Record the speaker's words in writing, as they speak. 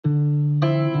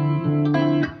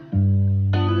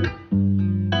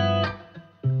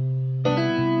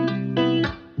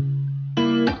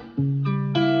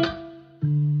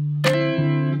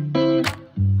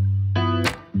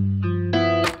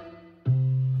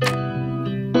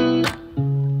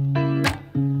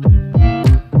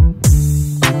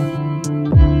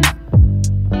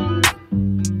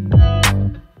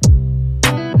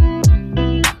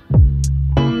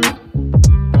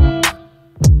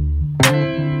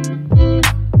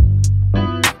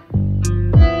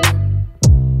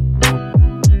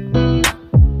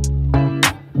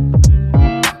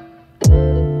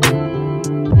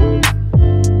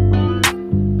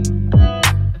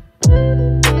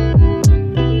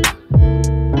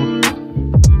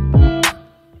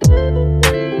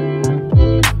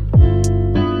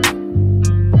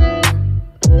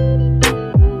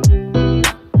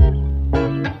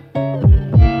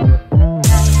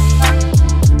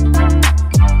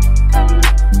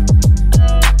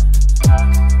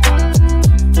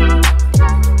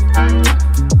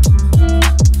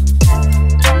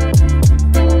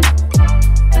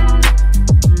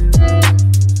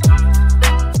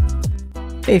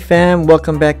Hey fam,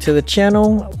 welcome back to the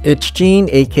channel. It's Gene,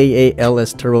 aka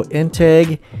LS Turbo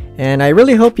Integ, and I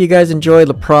really hope you guys enjoy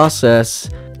the process.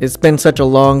 It's been such a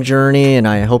long journey and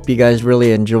I hope you guys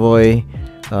really enjoy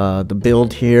the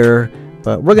build here,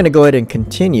 but we're gonna go ahead and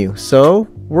continue. So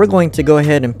we're going to go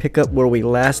ahead and pick up where we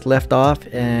last left off,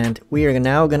 and we are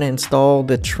now going to install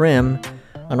the trim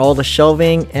on all the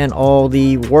shelving and all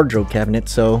the wardrobe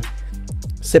cabinets. So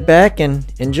sit back and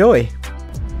enjoy.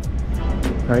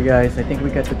 Alright guys, I think we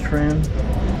got the trim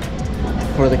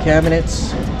for the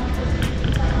cabinets.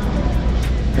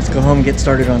 Let's go home and get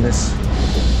started on this.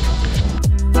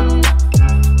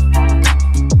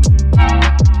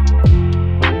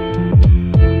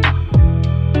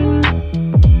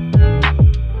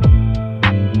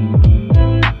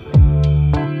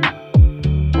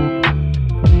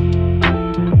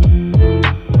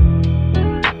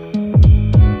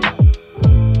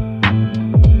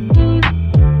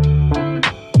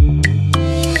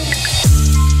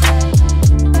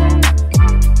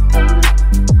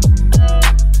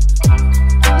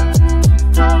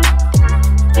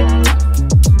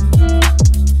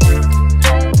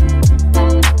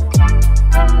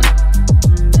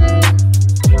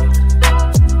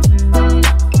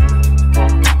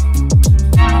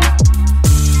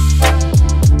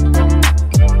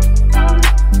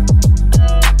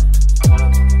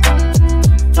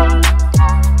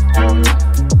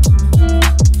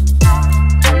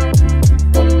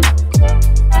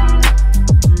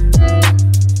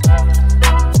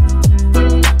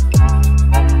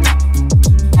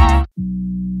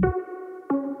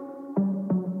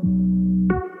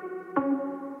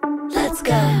 Let's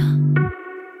go.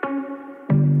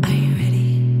 Are you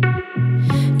ready?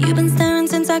 You've been staring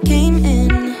since I came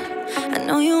in. I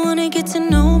know you wanna get to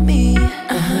know me.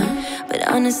 But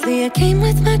honestly, I came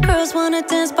with my girls, wanna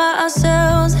dance by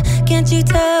ourselves. Can't you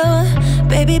tell?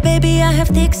 Baby, baby, I have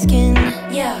thick skin.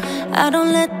 Yeah, I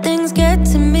don't let things get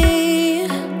to me.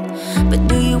 But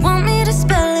do you want me to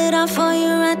spell it out for you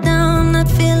right now? I'm not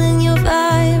feeling your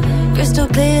vibe. Crystal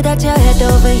clear that you're head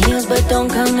over heels, but don't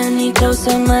come any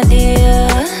closer, my dear.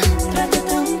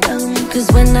 Cause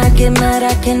when I get mad,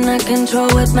 I cannot control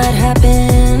what might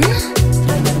happen.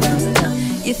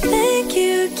 You think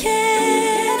you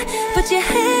can put your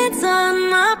hands on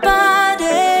my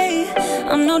body.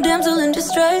 I'm no damsel in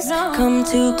distress. Come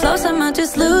too close, I might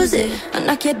just lose it. I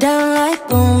knock you down like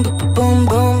boom, boom,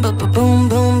 boom, boom, boom,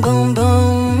 boom, boom,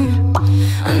 boom.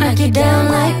 I knock you down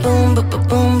like boom, boom,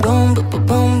 boom, boom, boom,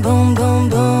 boom, boom, boom,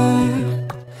 boom.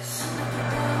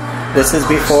 This is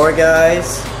before,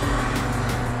 guys.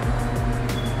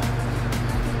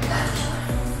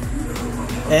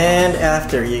 And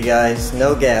after, you guys,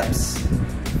 no gaps.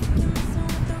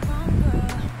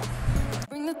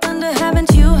 Bring the thunder,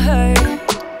 haven't you heard?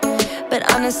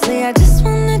 But honestly, I just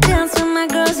wanna dance with my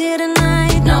girls here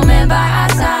tonight. No man by our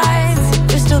sides.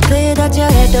 Crystal clear that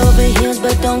you're head over heels,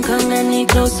 but don't come any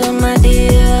closer, my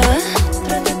dear.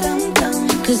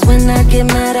 Cause when I get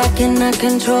mad, I cannot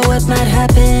control what might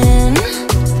happen.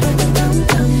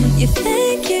 You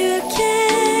think you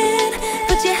can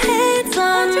put your hands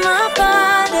on my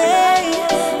body.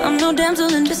 I'm no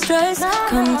damsel in distress.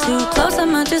 Come too close, I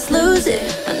might just lose it.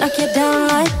 I knock you down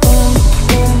like boom,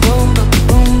 boom, boom,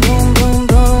 boom, boom, boom,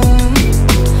 boom.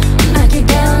 I knock you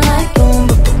down like boom,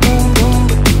 boom, boom,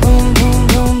 boom, boom,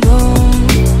 boom, boom.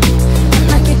 I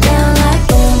knock you down like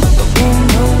boom, boom,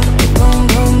 boom, boom,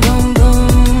 boom, boom, boom.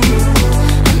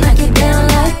 I knock you down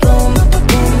like boom,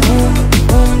 boom, boom,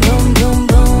 boom, boom, boom,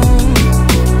 boom.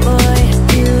 Boy,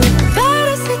 you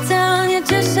better sit down, you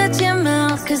just shut your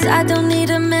mouth. Cause I don't need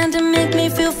a man to make me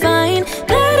feel fine.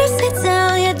 Better sit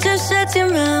down, you just shut your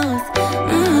mouth.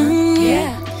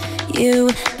 Yeah. You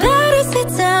better sit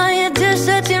down, you just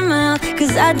shut your mouth.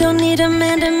 Cause I don't need a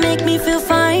man to make me feel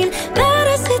fine.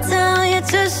 Better sit down, you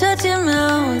just shut your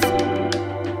mouth.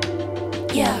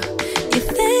 Yeah. You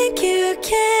think you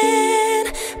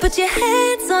can put your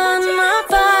hands on my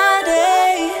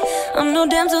body. I'm no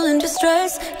damsel in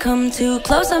distress. Come too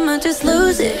close, I might just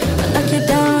lose it. I knock you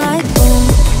down like boom,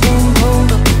 boom, boom,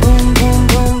 boom, boom,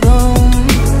 boom, boom.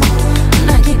 I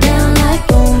knock you down like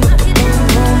boom, boom,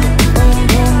 boom, boom,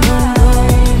 boom, boom, boom.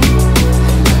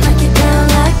 I knock you down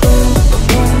like boom,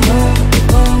 boom, boom,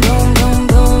 boom, boom, boom,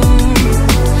 boom.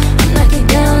 I knock you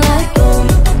down like boom,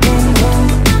 boom, boom, boom,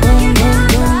 boom, boom,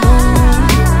 boom.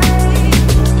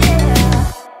 Yeah.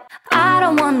 I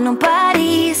don't want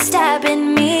nobody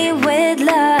stabbing me with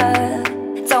love.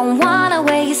 Don't wanna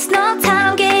waste no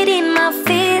time getting my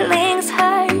feelings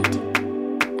hurt.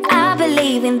 I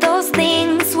believe in those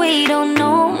things we don't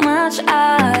know much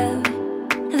of.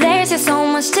 There's just so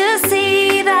much to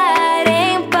see that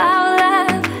ain't about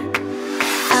love.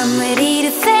 ready to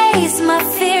face my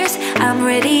fears, I'm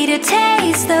ready to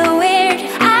taste the weird.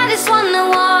 I just wanna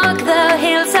walk the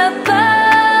hills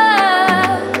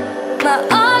above. My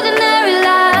ordinary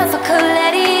life, I could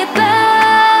let it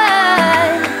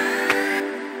burn.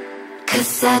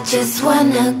 'Cause I just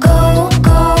wanna go,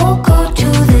 go, go to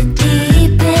the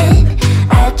deep end.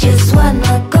 I just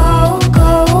wanna go, go,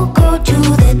 go to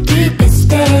the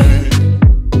deepest end.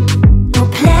 No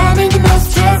planning, no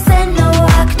stress and no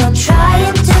work, no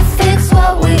trying to fix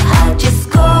what we are. Just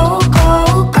go, go,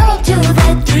 go to the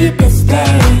deepest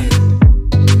end.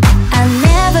 I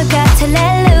never got to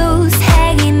let loose,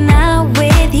 hanging out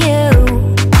with you.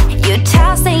 You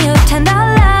tossed and you turned our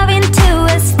love into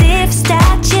a stiff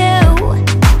statue.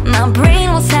 My brain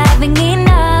was having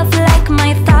enough, like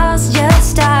my thoughts just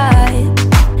stopped.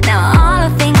 Now all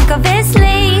I think of is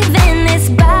leaving this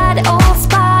bad old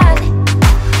spot.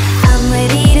 I'm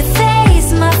ready to face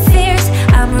my fears,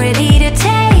 I'm ready to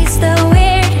taste the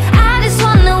weird. I just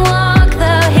wanna walk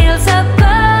the hills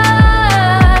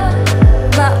above.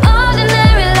 My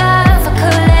ordinary life, I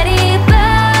could let it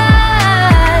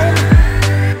burn.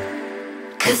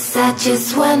 'Cause I just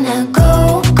wanna go,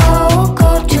 go,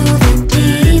 go to the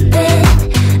deep end.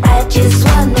 I just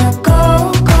wanna go,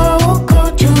 go, go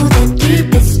to the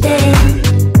deepest end.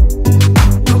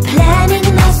 No planning,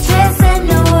 no stress and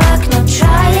no work, no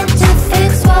trying to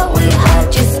fix what we are.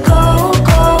 Just go,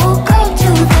 go, go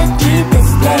to the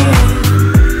deepest end.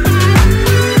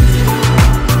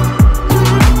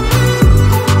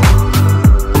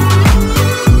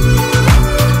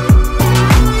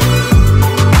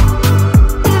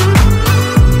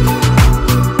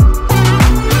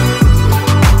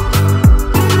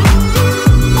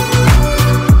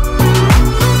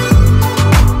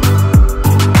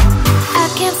 I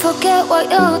can't forget what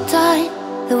you've done.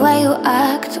 The way you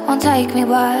act won't take me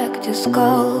back. Just go,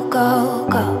 go,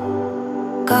 go.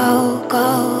 Go, go,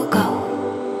 go.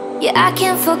 Yeah, I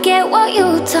can't forget what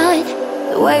you've done.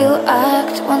 The way you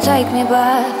act won't take me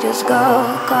back. Just go,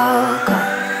 go, go.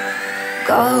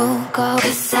 Go, go.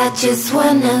 'Cause I just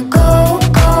wanna go,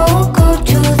 go, go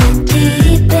to the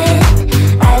deep end.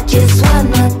 I just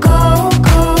wanna go,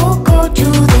 go, go to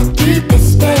the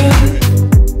deepest end.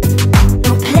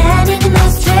 No planning, no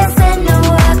stress and no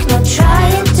work, no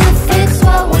trying to fix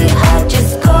what we are.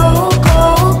 Just go, go,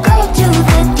 go to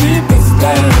the deepest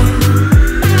end.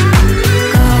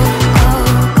 Go, go,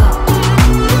 go.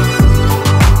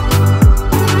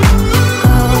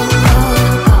 Go, go, go.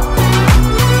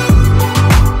 Go,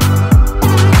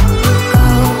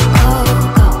 go,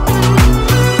 go.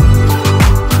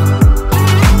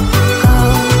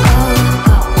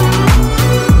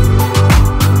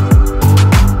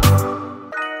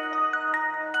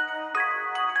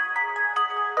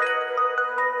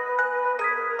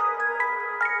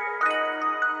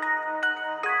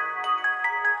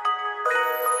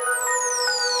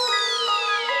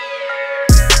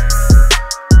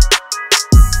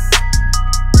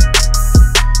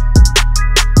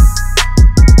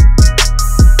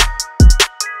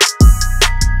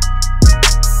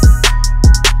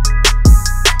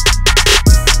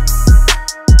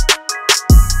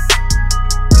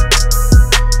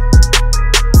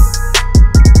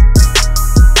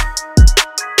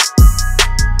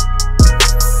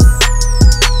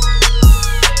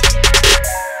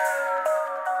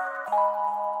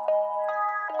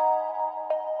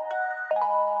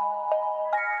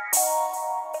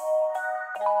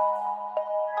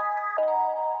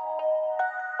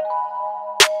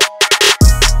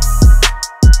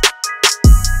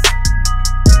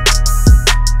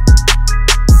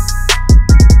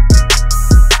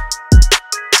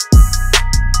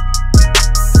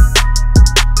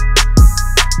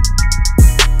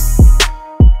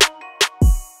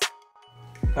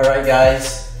 Alright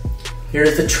guys,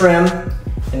 here's the trim,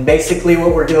 and basically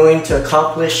what we're doing to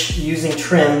accomplish using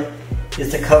trim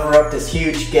is to cover up this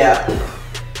huge gap.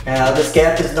 Now this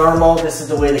gap is normal, this is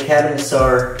the way the cabinets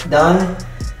are done.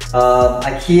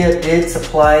 IKEA did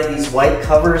supply these white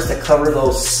covers that cover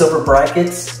those silver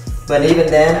brackets, but even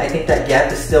then I think that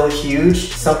gap is still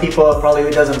huge. Some people probably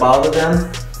it doesn't bother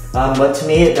them, but to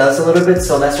me it does a little bit,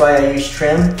 so that's why I use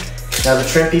trim. Now the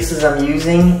trim pieces I'm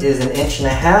using is 1.5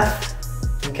 inches.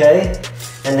 Okay,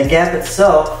 and the gap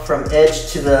itself from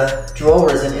edge to the drawer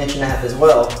is 1.5 inches as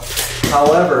well.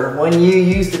 However, when you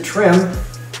use the trim,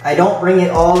 I don't bring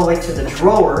it all the way to the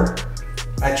drawer.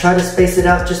 I try to space it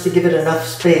out just to give it enough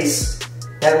space.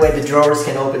 That way the drawers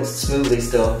can open smoothly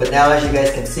still. But now as you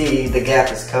guys can see, the gap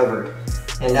is covered.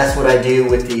 And that's what I do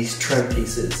with these trim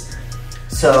pieces.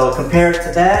 So compared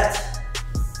to that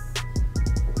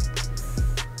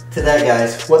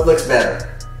guys, what looks better,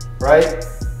 right?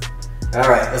 All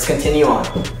right, let's continue on.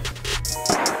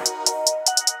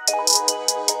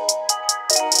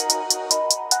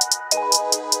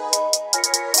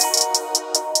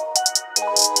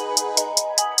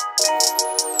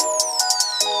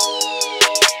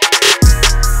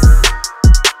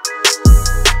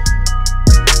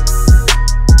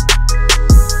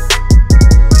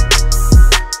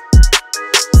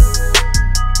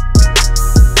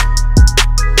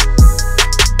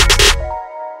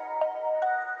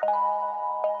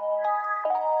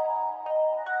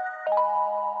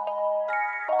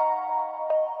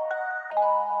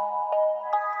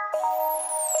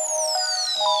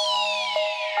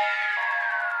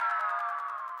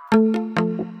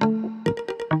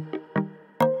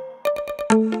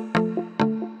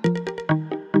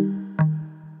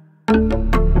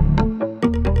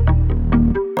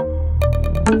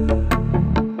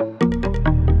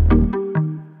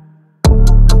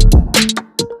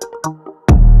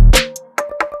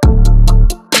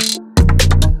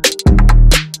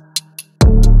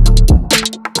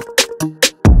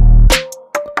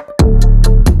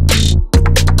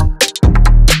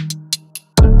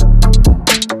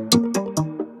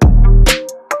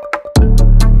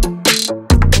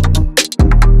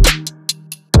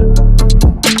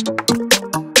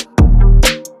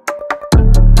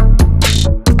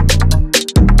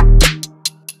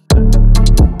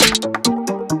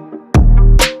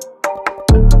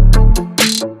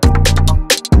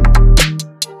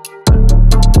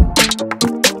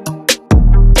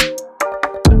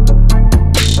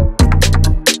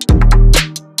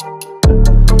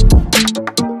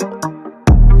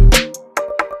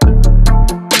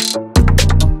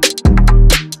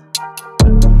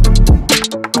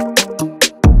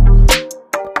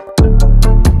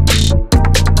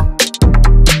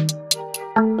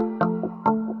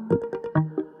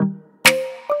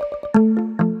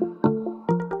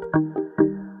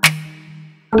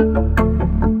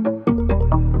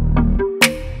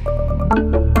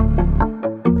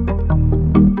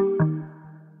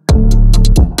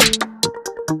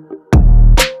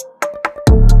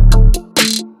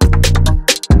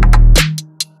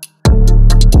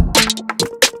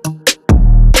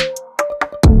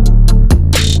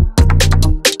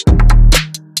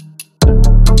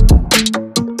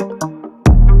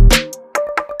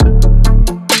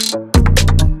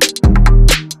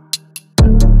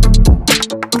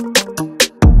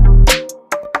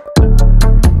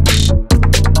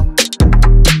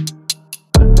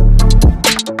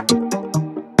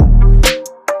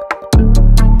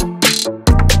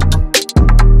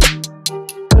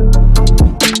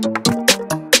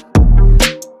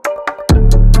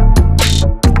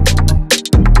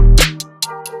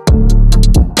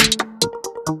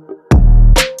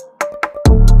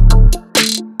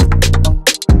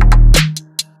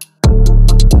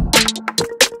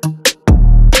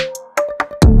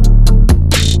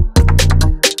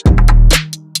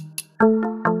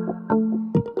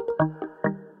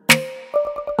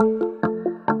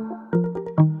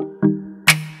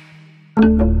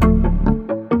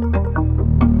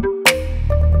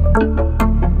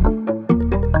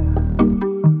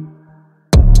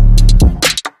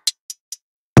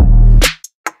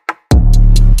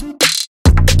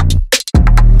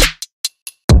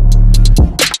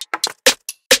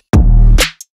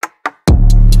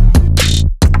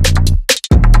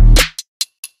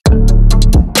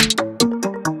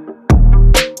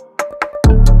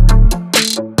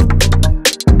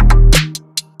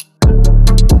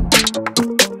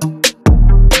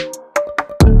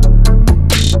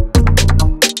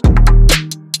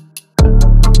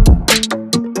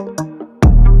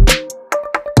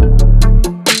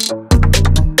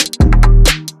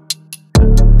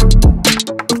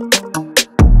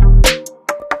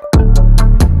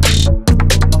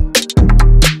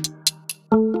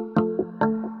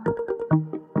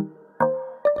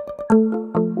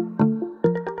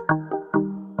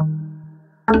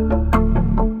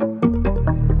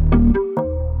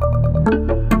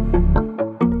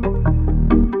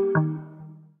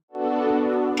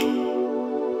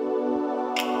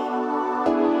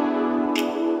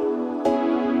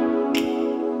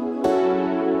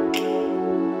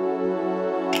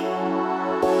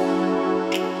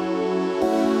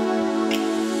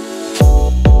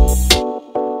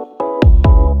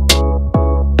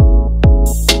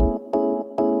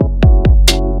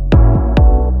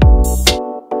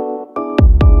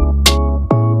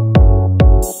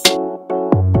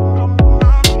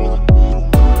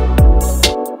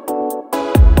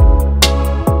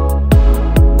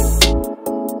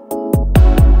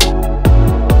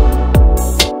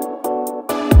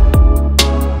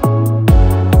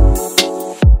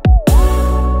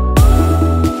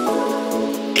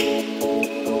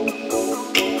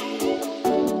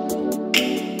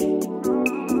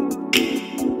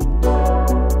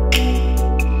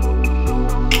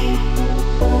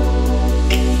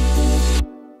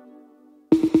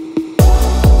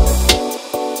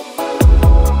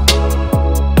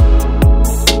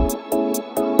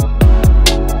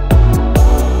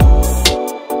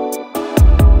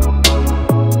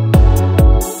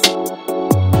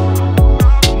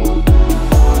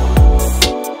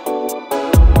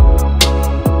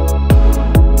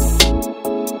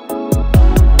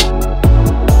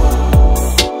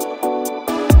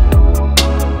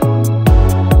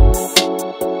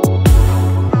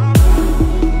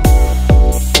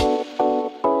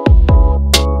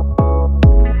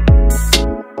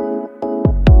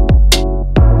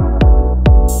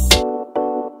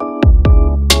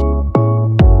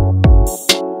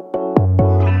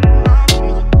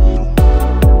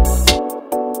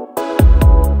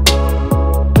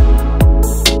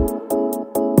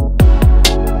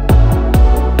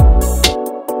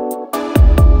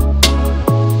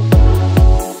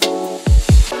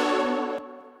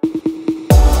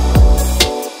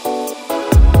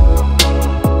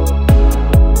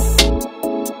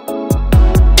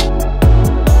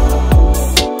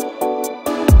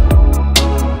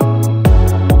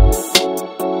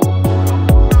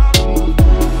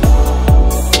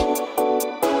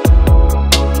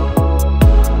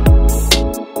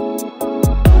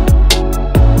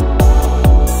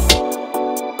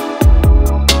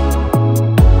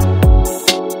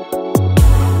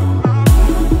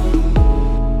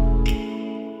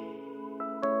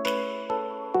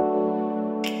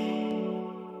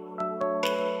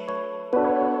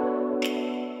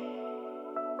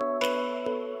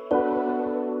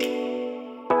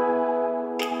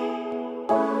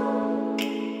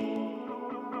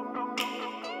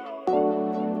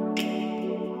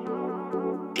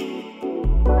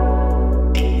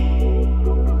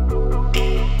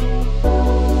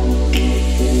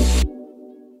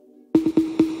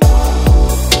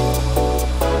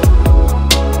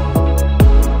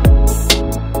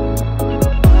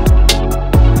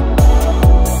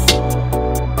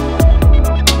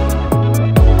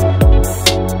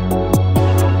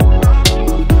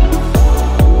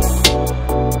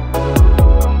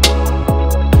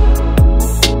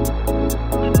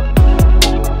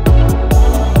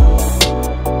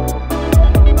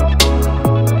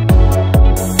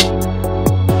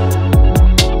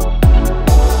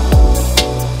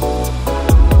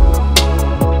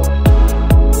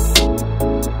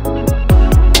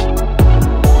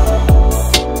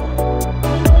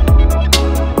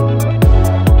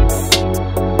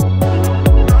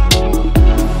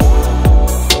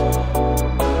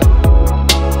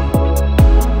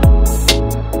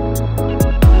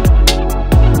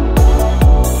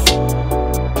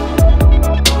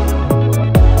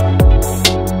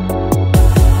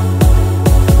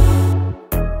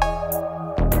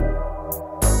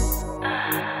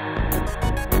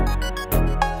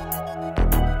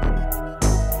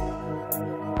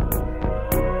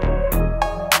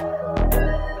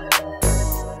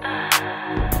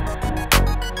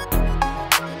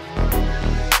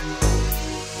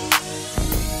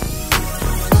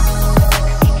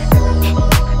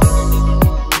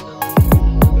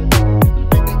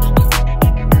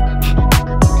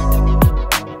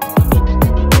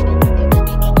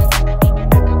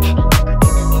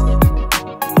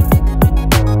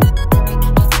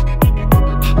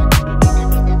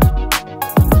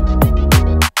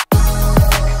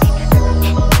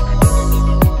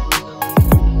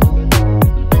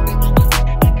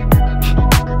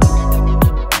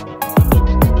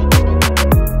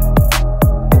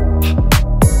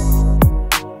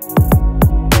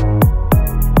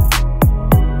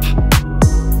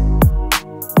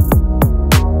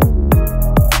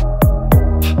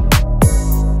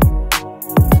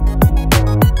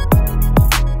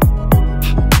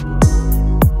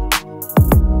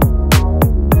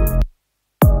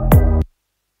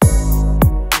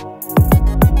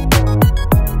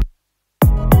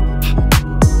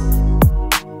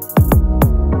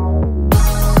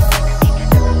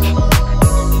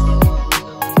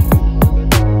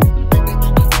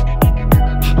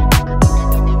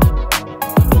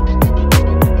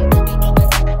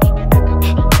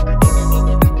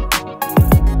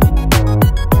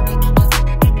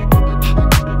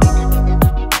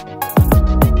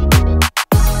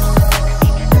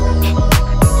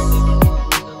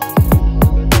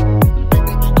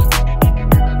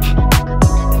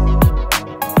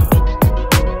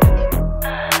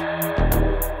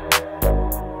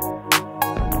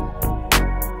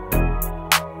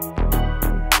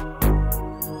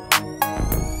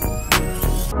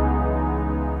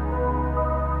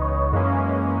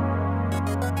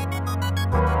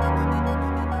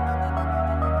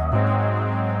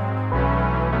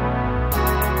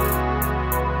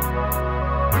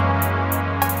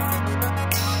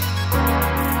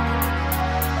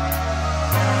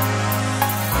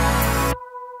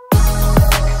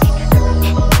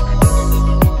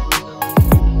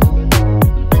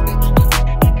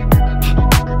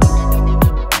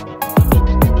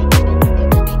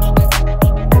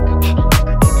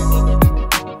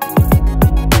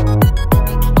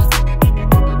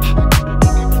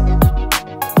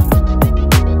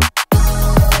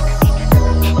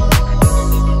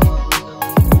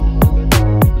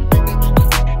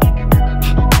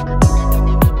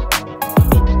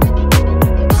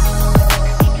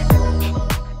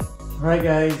 Alright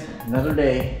guys, another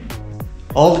day.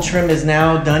 All the trim is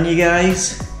now done, you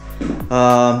guys.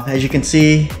 As you can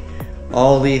see,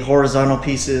 all the horizontal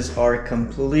pieces are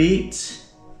complete.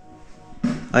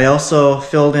 I also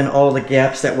filled in all the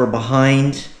gaps that were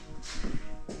behind.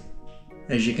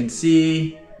 As you can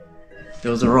see,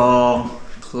 those are all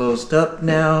closed up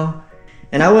now.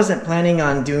 And I wasn't planning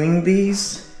on doing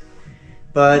these,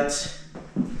 but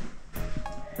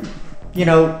you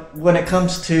know, when it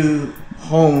comes to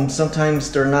home,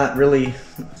 sometimes they're not really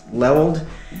leveled.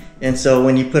 And so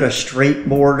when you put a straight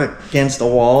board against the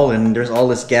wall and there's all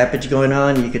this gappage going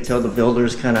on, you could tell the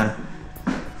builders kind of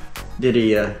did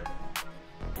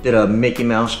a Mickey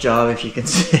Mouse job, if you can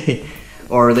say,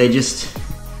 or they just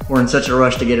were in such a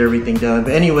rush to get everything done.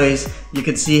 But anyways, you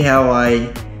can see how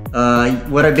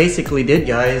what I basically did,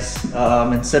 guys,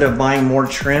 instead of buying more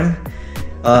trim,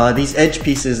 these edge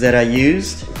pieces that I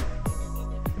used,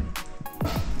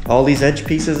 all these edge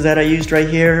pieces that I used right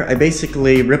here, I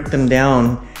basically ripped them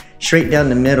down straight down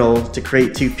the middle to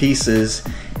create two pieces,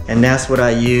 and that's what I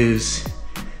use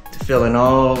to fill in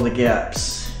all the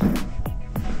gaps. You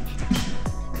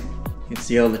can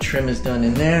see all the trim is done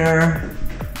in there,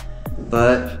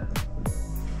 but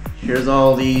here's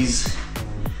all these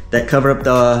that cover up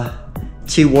the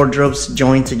two wardrobes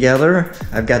joined together.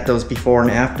 I've got those before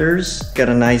and afters. Got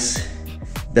a nice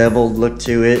beveled look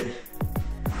to it.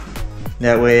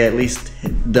 That way at least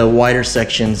the wider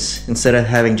sections, instead of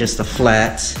having just a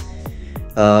flat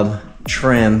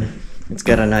trim, it's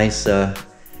got a nice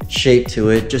shape to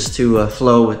it, just to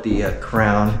flow with the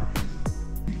crown.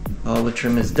 All the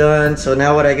trim is done. So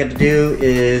now what I got to do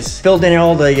is fill in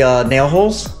all the nail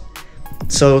holes.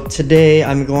 So today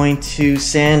I'm going to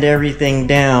sand everything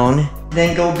down,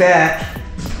 then go back,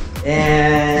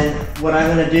 and what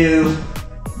I'm going to do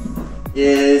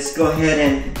is go ahead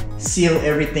and seal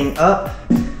everything up.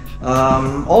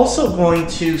 Also going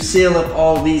to seal up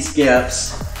all these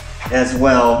gaps as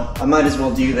well. I might as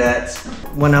well do that.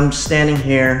 When I'm standing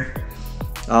here,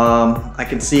 I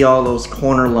can see all those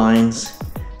corner lines,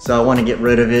 so I want to get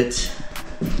rid of it.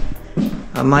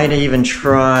 I might even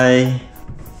try,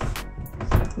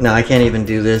 no, I can't even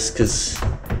do this because,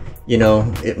 you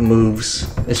know, it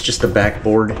moves. It's just a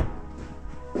backboard.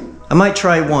 I might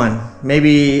try one,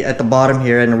 maybe at the bottom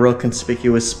here in a real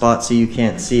conspicuous spot so you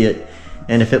can't see it.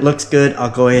 And if it looks good, I'll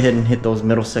go ahead and hit those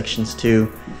middle sections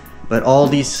too. But all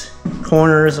these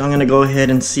corners, I'm gonna go ahead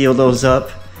and seal those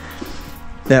up.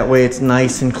 That way it's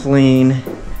nice and clean,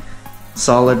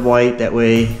 solid white, that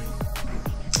way,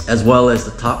 as well as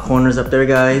the top corners up there,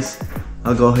 guys.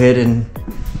 I'll go ahead and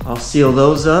I'll seal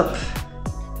those up.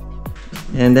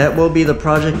 And that will be the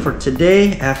project for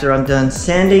today after I'm done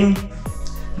sanding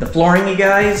the flooring, you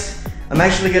guys. I'm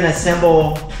actually gonna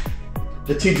assemble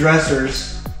the two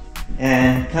dressers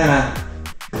and kind of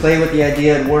play with the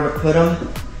idea of where to put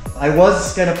them. I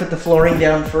was gonna put the flooring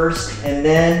down first and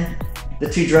then the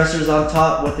two dressers on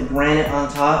top with the granite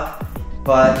on top,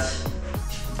 but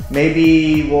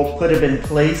maybe we'll put it in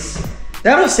place.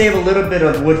 That'll save a little bit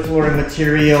of wood flooring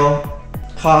material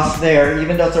cost there,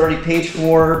 even though it's already paid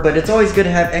for, but it's always good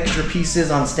to have extra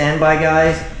pieces on standby,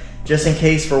 guys, just in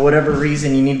case for whatever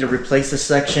reason you need to replace a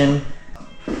section.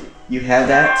 You have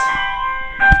that.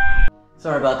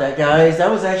 Sorry about that, guys.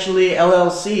 That was actually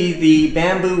LLC. The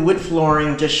bamboo wood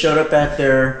flooring just showed up at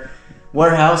their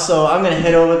warehouse, so I'm gonna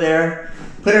head over there,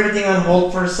 put everything on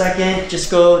hold for a second, just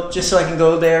so I can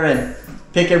go there and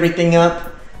pick everything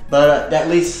up. But at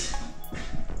least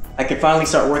I can finally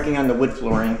start working on the wood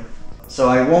flooring. So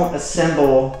I won't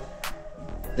assemble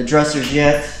the dressers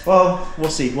yet. Well, we'll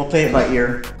see. We'll play it by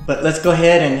ear. But let's go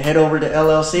ahead and head over to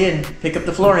LLC and pick up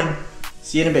the flooring.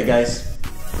 See you in a bit, guys.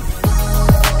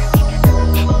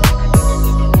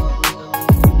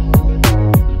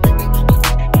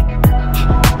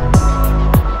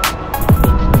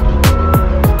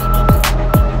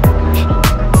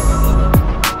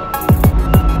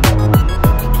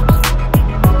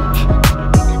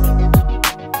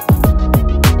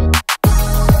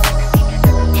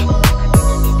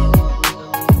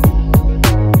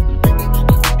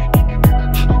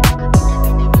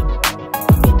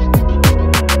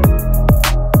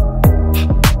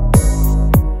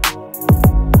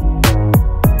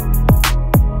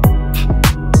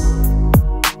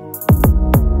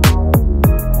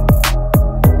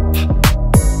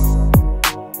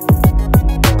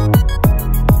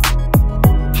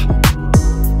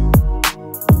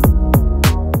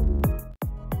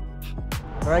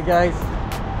 Alright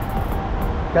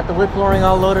guys, got the wood flooring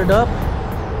all loaded up.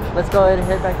 Let's go ahead and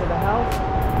head back to the house.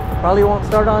 Probably won't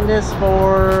start on this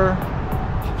for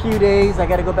a few days. I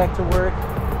gotta go back to work.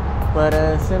 But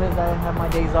as soon as I have my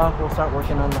days off, we'll start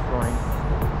working on the flooring.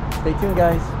 Stay tuned,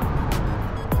 guys.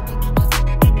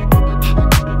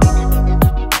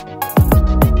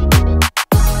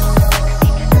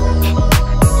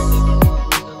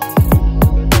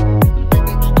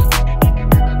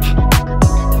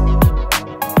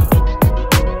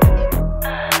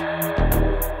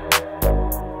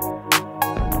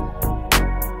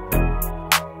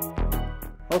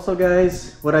 Also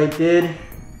guys, what I did,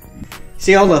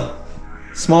 see all the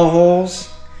small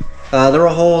holes? There were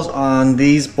holes on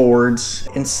these boards.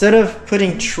 Instead of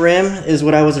putting trim is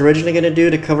what I was originally going to do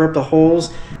to cover up the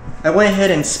holes, I went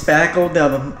ahead and spackled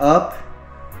them up,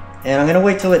 and I'm going to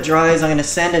wait till it dries. I'm going to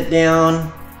sand it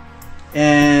down,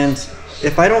 and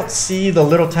if I don't see the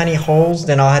little tiny holes,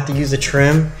 then I'll have to use a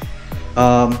trim.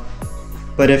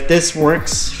 But if this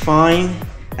works fine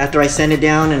after I sand it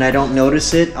down and I don't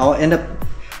notice it, I'll end up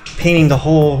painting the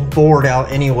whole board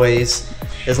out anyways.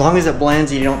 As long as it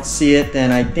blends and you don't see it,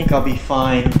 then I think I'll be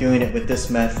fine doing it with this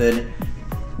method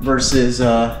versus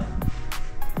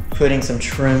putting some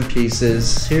trim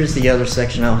pieces. Here's the other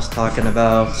section I was talking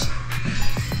about.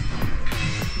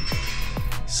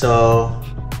 So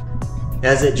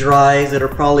as it dries, it'll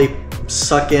probably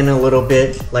suck in a little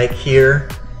bit like here,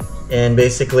 and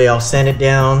basically I'll sand it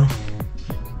down,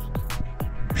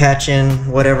 patch in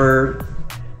whatever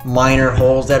minor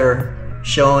holes that are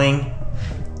showing,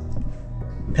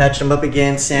 patch them up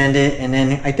again, sand it, and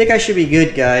then I think I should be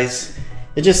good, guys.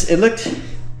 It looked,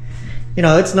 you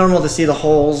know, it's normal to see the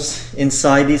holes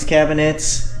inside these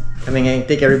cabinets. I mean, I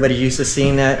think everybody's used to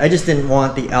seeing that. I just didn't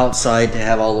want the outside to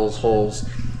have all those holes,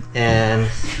 and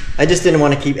I just didn't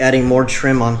want to keep adding more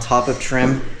trim on top of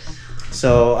trim.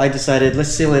 So I decided, let's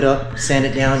seal it up, sand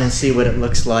it down, and see what it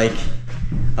looks like.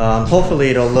 Hopefully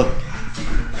it'll look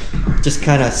just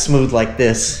kind of smooth like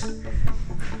this,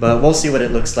 but we'll see what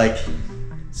it looks like.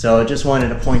 So I just wanted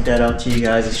to point that out to you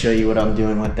guys and show you what I'm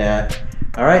doing with that.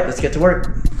 All right, let's get to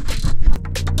work.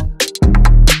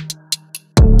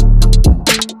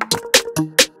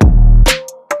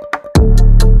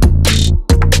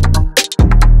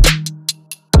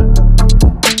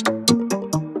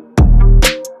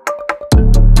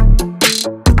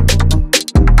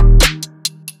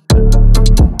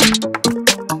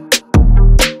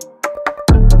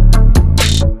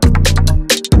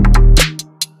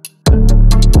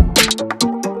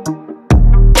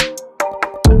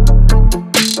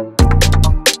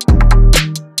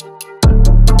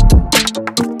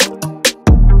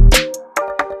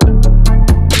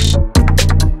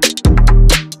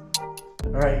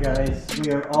 Alright guys,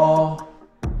 we are all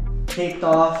taped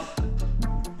off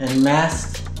and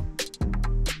masked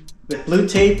with blue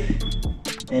tape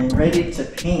and ready to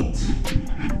paint.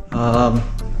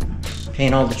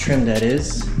 Paint all the trim, that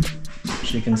is.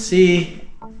 As you can see,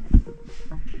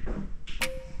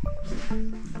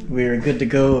 we're good to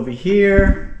go over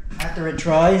here. After it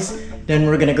dries, then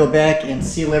we're gonna go back and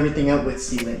seal everything up with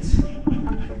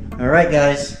sealant. Alright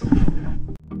guys.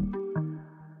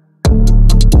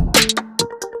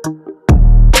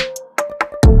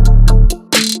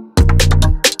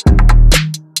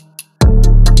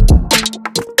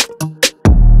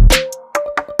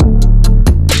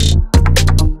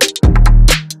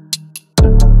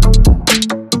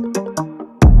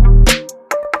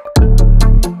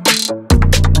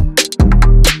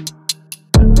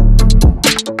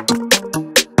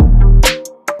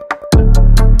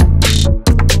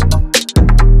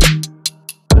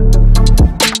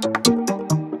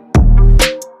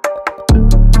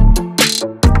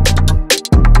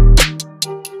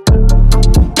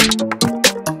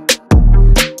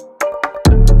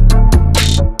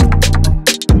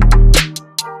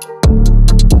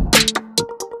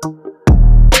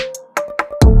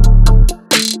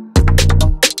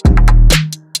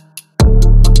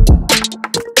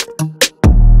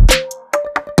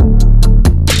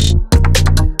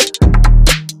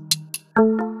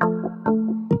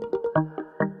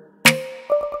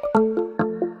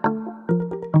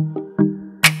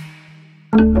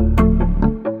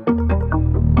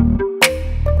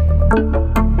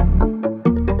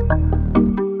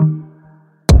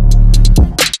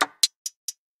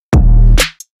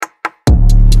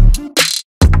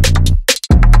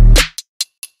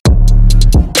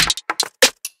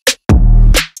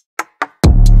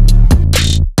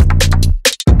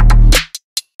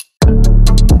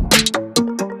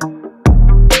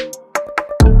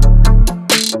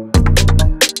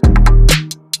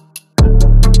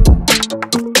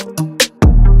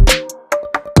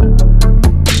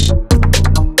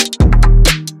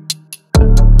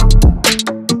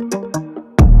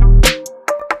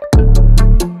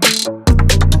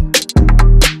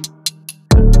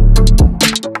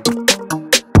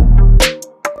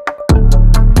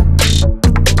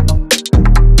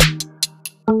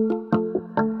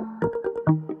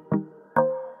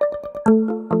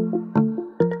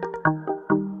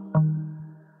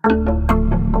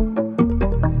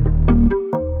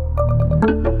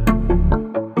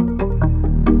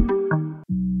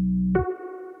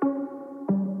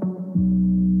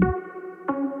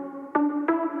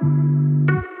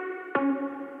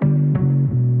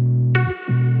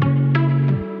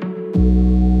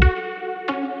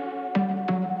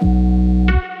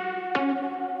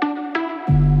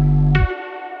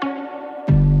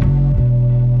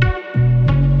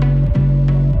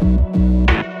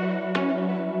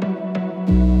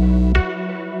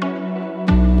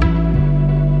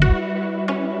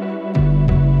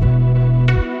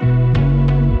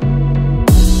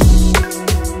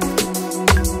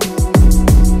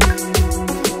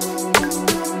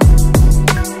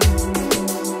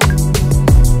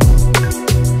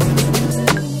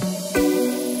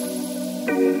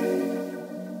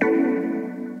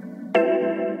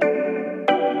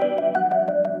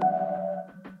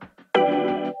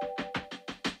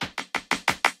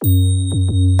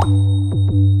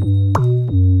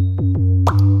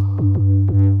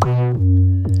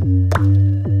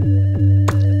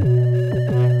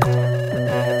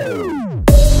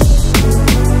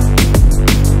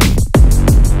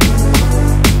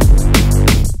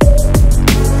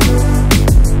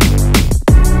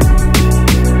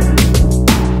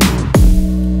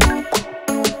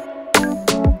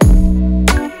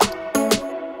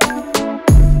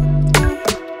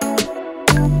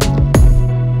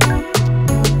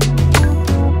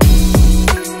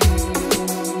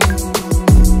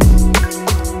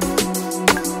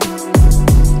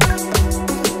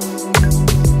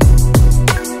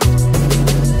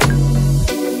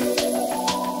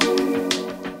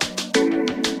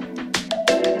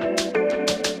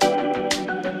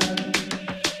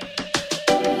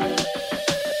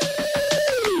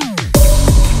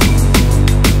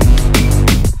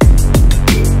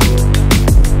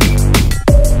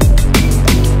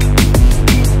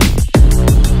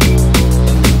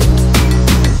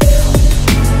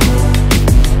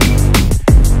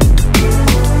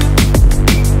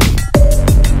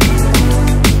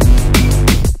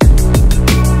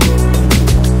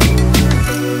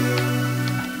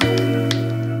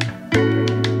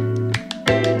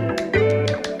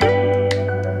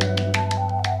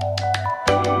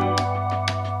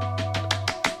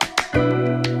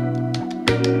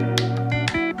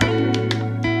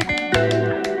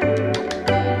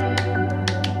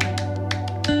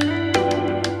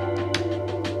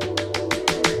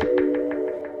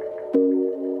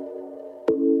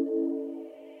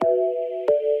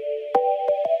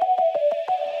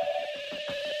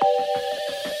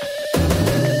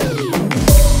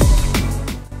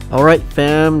 Alright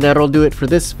fam, that'll do it for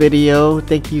this video.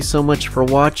 Thank you so much for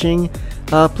watching.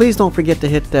 Please don't forget to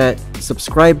hit that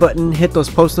subscribe button, hit those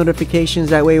post notifications,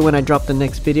 that way when I drop the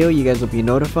next video you guys will be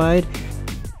notified.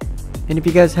 And if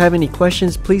you guys have any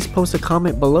questions, please post a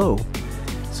comment below.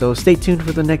 So stay tuned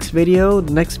for the next video.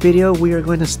 The next video we are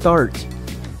going to start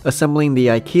assembling the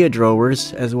IKEA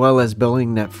drawers as well as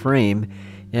building that frame,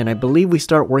 and I believe we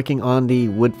start working on the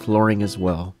wood flooring as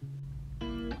well.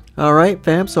 Alright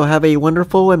fam, so have a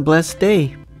wonderful and blessed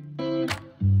day.